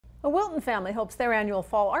A Wilton family hopes their annual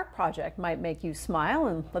fall art project might make you smile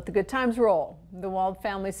and let the good times roll. The Wald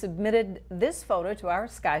family submitted this photo to our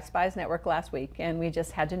Sky Spies network last week, and we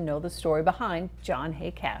just had to know the story behind John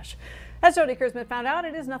Hay Cash. As Jody Kurzman found out,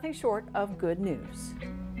 it is nothing short of good news.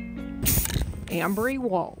 Ambre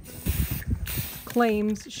Wald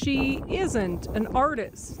claims she isn't an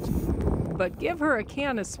artist, but give her a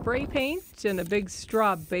can of spray paint and a big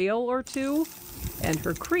straw bale or two, and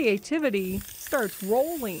her creativity starts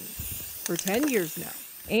rolling. For 10 years now,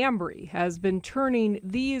 Ambre has been turning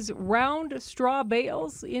these round straw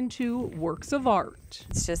bales into works of art.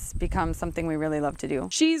 It's just become something we really love to do.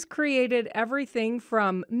 She's created everything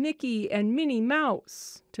from Mickey and Minnie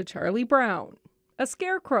Mouse to Charlie Brown, a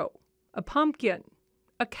scarecrow, a pumpkin,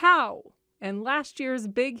 a cow, and last year's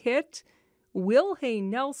big hit, Will Hay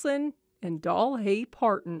Nelson and Doll Hay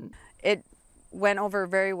Parton. It went over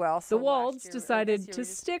very well. So the Walds decided to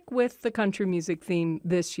stick with the country music theme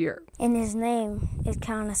this year. And his name, it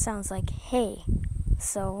kind of sounds like hay,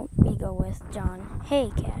 so we go with John Hay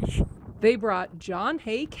Cash. They brought John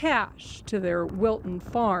Hay Cash to their Wilton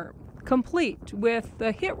farm, complete with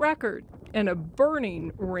a hit record and a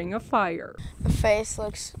burning ring of fire. The face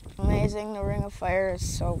looks amazing. The ring of fire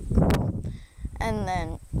is so cool. And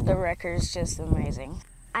then the record is just amazing.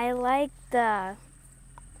 I like the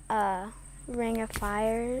ring of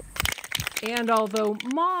fire. And although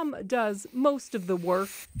Mom does most of the work,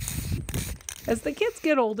 as the kids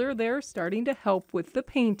get older, they're starting to help with the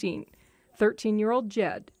painting. 13-year-old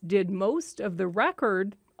Jed did most of the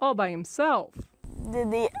record all by himself.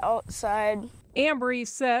 Did the outside. Ambre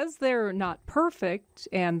says they're not perfect,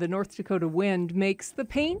 and the North Dakota wind makes the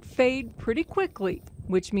paint fade pretty quickly,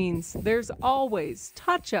 which means there's always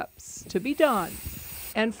touch-ups to be done.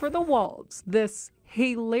 And for the Walds, this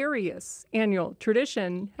hilarious annual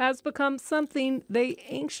tradition has become something they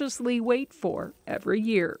anxiously wait for every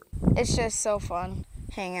year. It's just so fun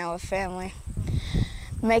hanging out with family,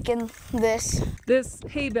 making this. This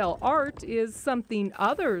haybale art is something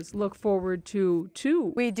others look forward to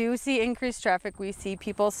too. We do see increased traffic. We see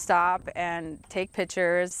people stop and take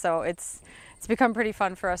pictures, so it's become pretty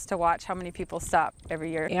fun for us to watch how many people stop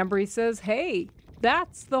every year. Ambre says, hey,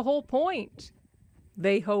 that's the whole point.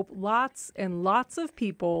 They hope lots and lots of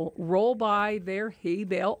people roll by their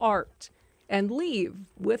haybale art and leave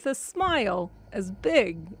with a smile as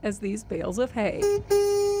big as these bales of hay.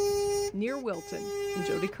 Near Wilton,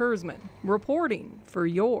 Jody Kurzman reporting for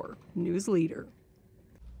your News Leader.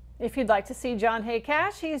 If you'd like to see John Hay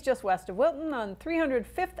Cash, he's just west of Wilton on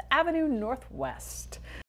 305th Avenue Northwest.